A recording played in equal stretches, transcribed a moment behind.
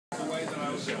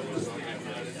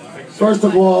First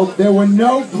of all, there were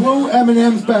no blue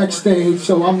M&Ms backstage,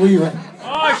 so I'm leaving.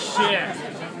 Oh, shit.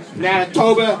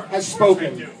 Manitoba has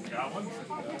spoken.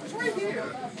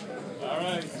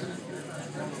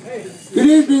 Good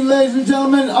evening, ladies and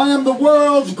gentlemen. I am the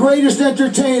world's greatest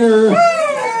entertainer,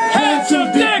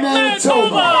 Handsome Dick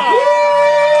Manitoba.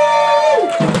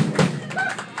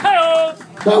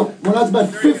 Now, when I was about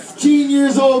 15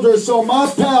 years old or so,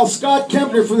 my pal Scott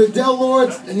Kempner from the Del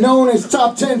Lords, known as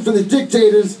Top 10 for the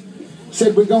Dictators,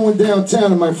 said we're going downtown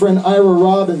to my friend Ira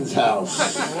Robbins' house.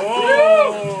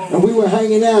 And we were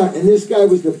hanging out, and this guy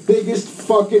was the biggest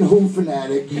fucking Who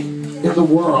fanatic in the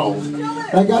world.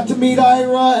 And I got to meet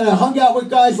Ira, and I hung out with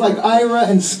guys like Ira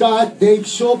and Scott. Dave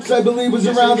Schultz, I believe, was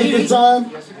around at the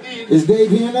time. Is Dave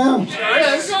here now? Sure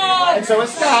is. And so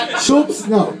is Scott. Schultz?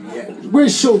 No.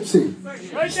 Where's Schultzy?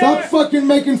 Stop fucking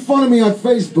making fun of me on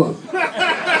Facebook.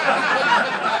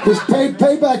 Because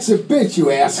payback's a bitch,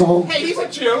 you asshole. Hey, he's a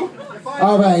Jew.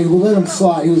 All right, we'll let him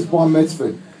slide. He was bar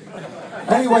mitzvah.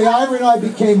 Anyway, Ira and I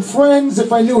became friends.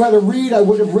 If I knew how to read, I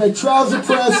would have read Trouser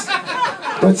Press.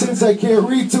 But since I can't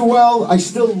read too well, I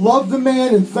still love the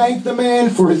man and thank the man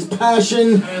for his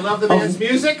passion. I love the man's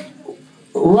music.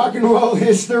 Rock and roll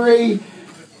history.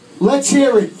 Let's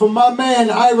hear it from my man,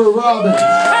 Ira Robbins.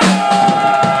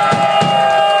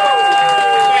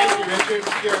 Thank you, Richard.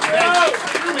 Thank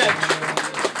you, Rich.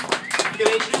 You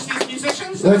gonna introduce these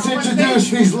musicians? Let's introduce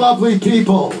these lovely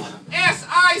people.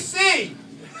 S-I-C.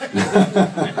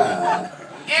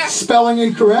 Spelling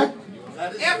incorrect?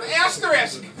 F***.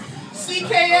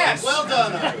 CKS. Well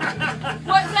done.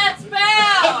 What's that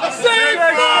spell? Sick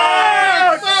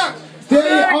fuck.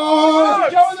 They are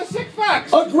Joe and the Sick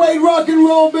Fucks. a great rock and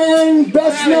roll band,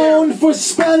 best known for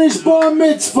Spanish Bar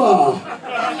Mitzvah.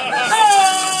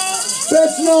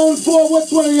 Best known for,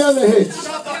 what's one of the other hits?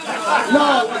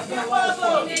 No.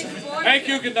 Thank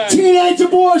you, good night. Teenage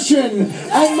Abortion.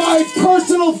 And my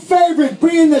personal favorite,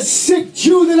 being the sick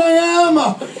Jew that I am,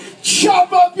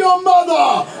 chop up your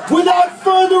mother. Without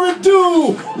further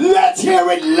ado, let's hear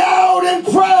it loud and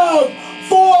proud